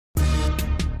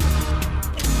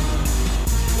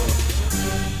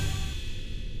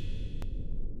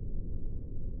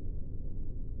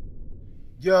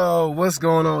Yo, what's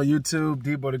going on YouTube?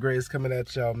 Debo the Great is coming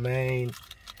at y'all, man.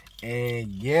 And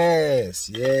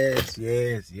yes,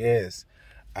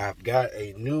 I've got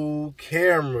a new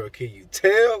camera. Can you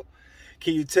tell?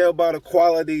 Can you tell by the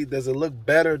quality? Does it look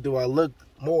better? Do I look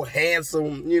more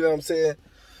handsome? You know what I'm saying?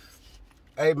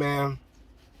 Hey, man.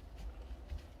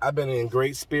 I've been in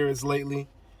great spirits lately.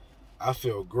 I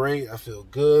feel great. I feel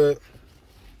good.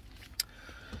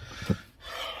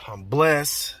 I'm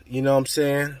blessed. You know what I'm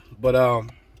saying? But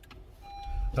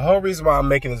the whole reason why I'm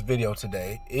making this video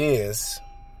today is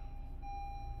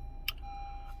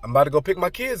I'm about to go pick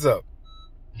my kids up.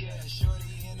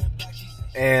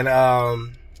 And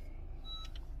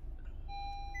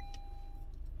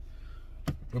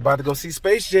we're about to go see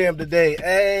Space Jam today.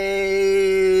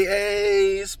 Hey,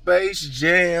 Space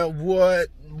Jam. What?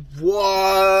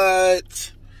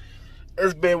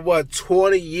 It's been, what,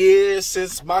 20 years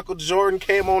since Michael Jordan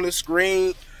came on the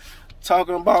screen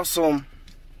talking about some...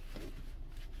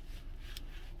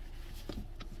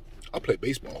 I play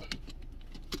baseball,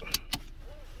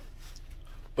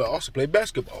 but I also play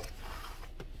basketball.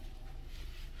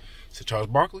 So Charles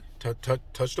Barkley,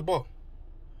 touch the ball.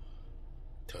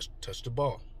 Touch the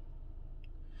ball.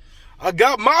 I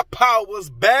got my powers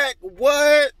back.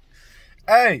 What?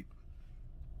 Hey.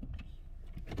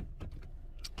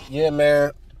 Yeah,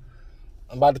 man.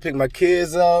 I'm about to pick my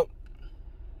kids up.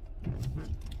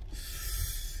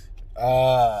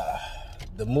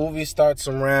 The movie starts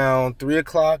around 3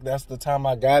 o'clock. That's the time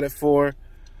I got it for.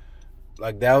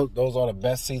 Like that, those are the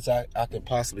best seats I could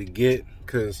possibly get,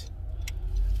 because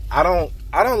I don't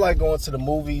like going to the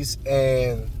movies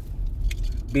and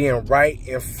being right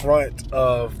in front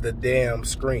of the damn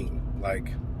screen. Like,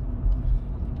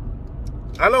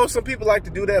 I know some people like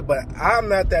to do that, but I'm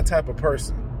not that type of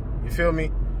person. You feel me?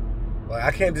 Like,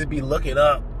 I can't just be looking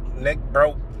up, neck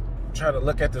broke, trying to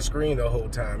look at the screen the whole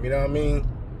time. You know what I mean?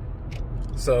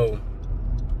 So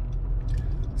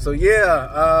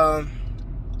yeah,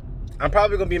 I'm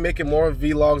probably gonna be making more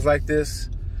vlogs like this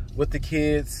with the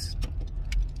kids.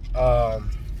 I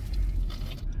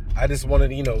just wanted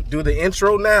to, do the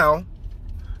intro now.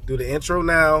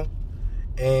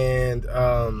 And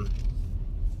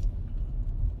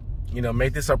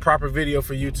make this a proper video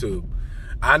for YouTube.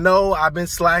 I know I've been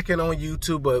slacking on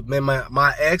YouTube, but man,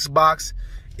 my Xbox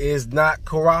is not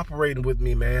cooperating with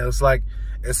me, man. It's like,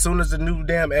 as soon as the new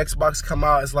damn Xbox come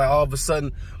out, it's like all of a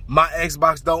sudden my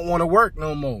Xbox don't want to work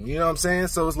no more. You know what I'm saying?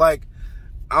 So it's like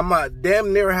I'm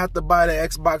damn near have to buy the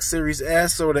Xbox Series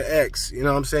S or the X. You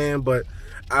know what I'm saying? But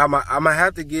I'm gonna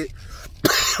have to get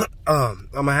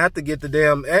the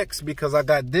damn X, because I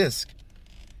got disc.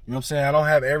 You know what I'm saying? I don't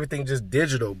have everything just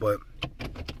digital, but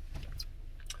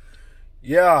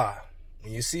yeah.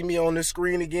 When you see me on this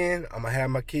screen again, I'm gonna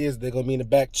have my kids. They're gonna be in the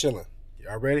back chilling.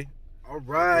 Y'all ready? All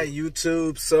right,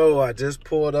 YouTube. So I just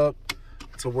pulled up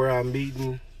to where I'm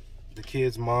meeting the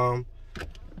kids' mom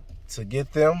to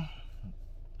get them.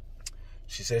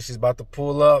 She said she's about to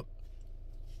pull up.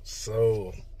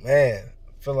 So, man,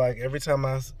 I feel like every time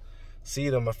I see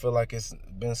them, I feel like it's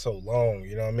been so long.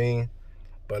 You know what I mean?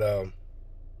 But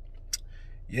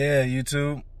yeah,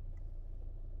 YouTube.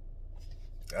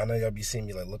 I know y'all be seeing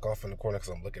me like look off in the corner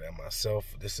because I'm looking at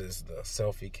myself. This is the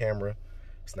selfie camera.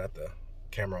 It's not the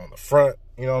camera on the front.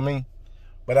 You know what I mean?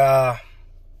 But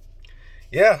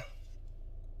yeah.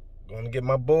 Going to get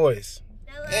my boys.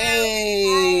 Hello.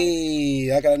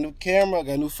 Hey, I got a new camera. I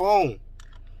got a new phone.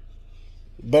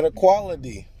 Better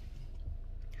quality.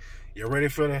 You ready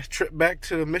for the trip back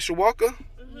to Mishawaka?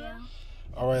 Yeah.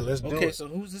 All right, let's do it. Okay, so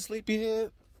who's the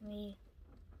sleepyhead? Me.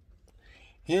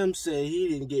 Him said he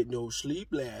didn't get no sleep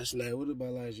last night. What about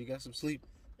Elijah? You got some sleep?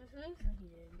 Mm-hmm. No, he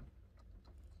didn't.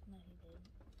 No, he didn't.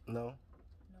 No?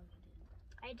 No, he didn't.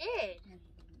 I did. No,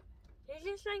 he didn't.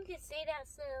 He's just trying to say that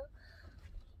so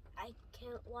I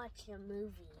can't watch a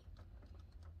movie.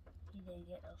 He didn't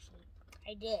get no sleep.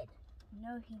 I did.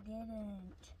 No, he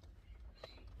didn't.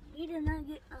 He did not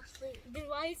get no sleep. Then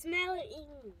why you smell it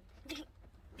eating?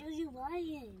 Because you're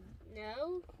lying.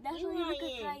 No? That's why you look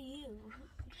at Caillou.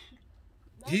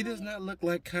 He does not look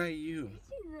like Caillou. Yes,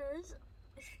 he does.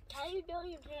 Caillou don't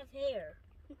even have hair.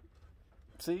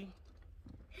 See?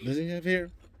 Does he have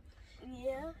hair?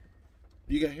 Yeah.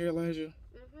 You got hair, Elijah?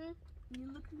 Mm-hmm.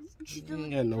 You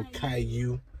ain't got no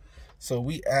Caillou. So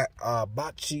we at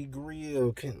Bachi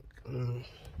Grill. Can't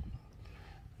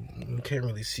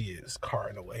really see his car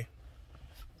in a way.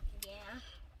 Yeah.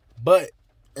 But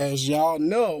as y'all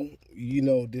know,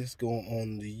 this going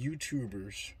on the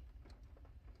YouTubers.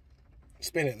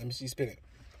 Spin it. Let me see you spin it.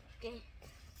 Okay.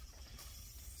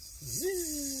 Zip,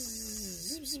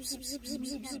 zip, zip, zip, zip,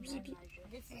 zip, zip, zip.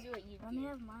 This is what you do. Let me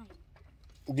have mine.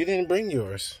 You didn't bring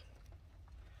yours.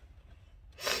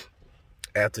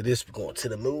 After this, we're going to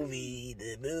the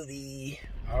movie.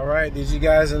 All right, did you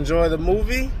guys enjoy the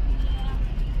movie?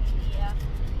 Yeah.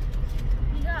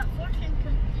 We got fortune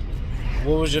cookies.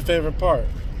 What was your favorite part?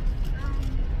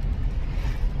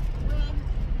 When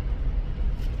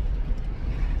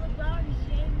LeBron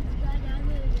James got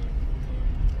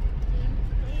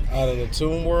Out of the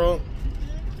Tomb World?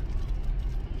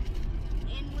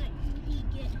 And when he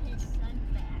get his son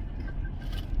back.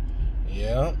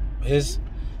 Yeah. His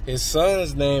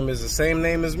son's name is the same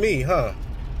name as me, huh?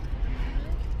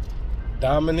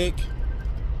 Dominic.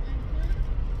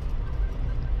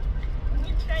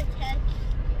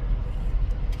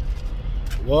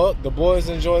 Well, the boys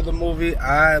enjoyed the movie.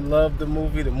 I loved the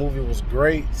movie. The movie was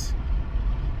great.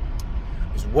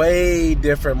 It was way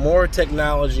different. More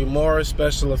technology, more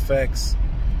special effects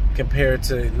compared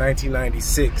to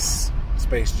 1996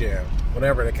 Space Jam,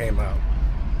 whenever it came out.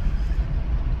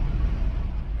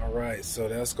 All right, so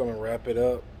that's going to wrap it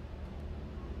up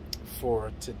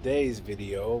for today's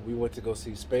video. We went to go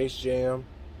see Space Jam,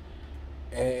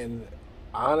 and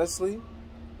honestly,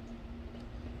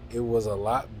 it was a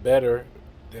lot better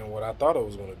than what I thought it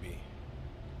was going to be.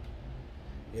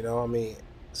 You know, I mean,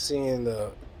 seeing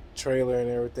the trailer and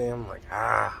everything, I'm like,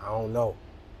 I don't know.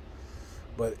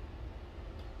 But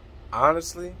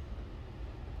honestly,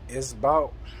 it's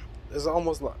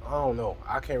almost like, I don't know.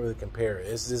 I can't really compare it.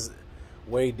 It's just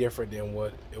way different than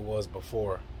what it was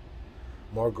before.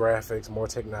 More graphics, more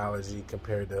technology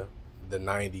compared to the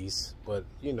 90s. But,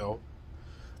 you know,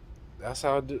 that's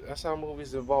how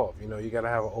movies evolve. You know, you got to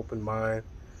have an open mind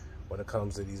when it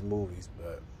comes to these movies.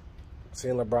 But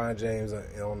seeing LeBron James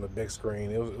on the big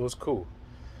screen, it was cool.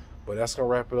 But that's going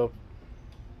to wrap it up.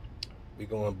 We're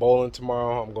going bowling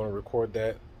tomorrow. I'm going to record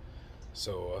that.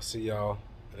 So I'll see y'all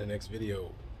in the next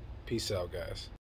video. Peace out, guys.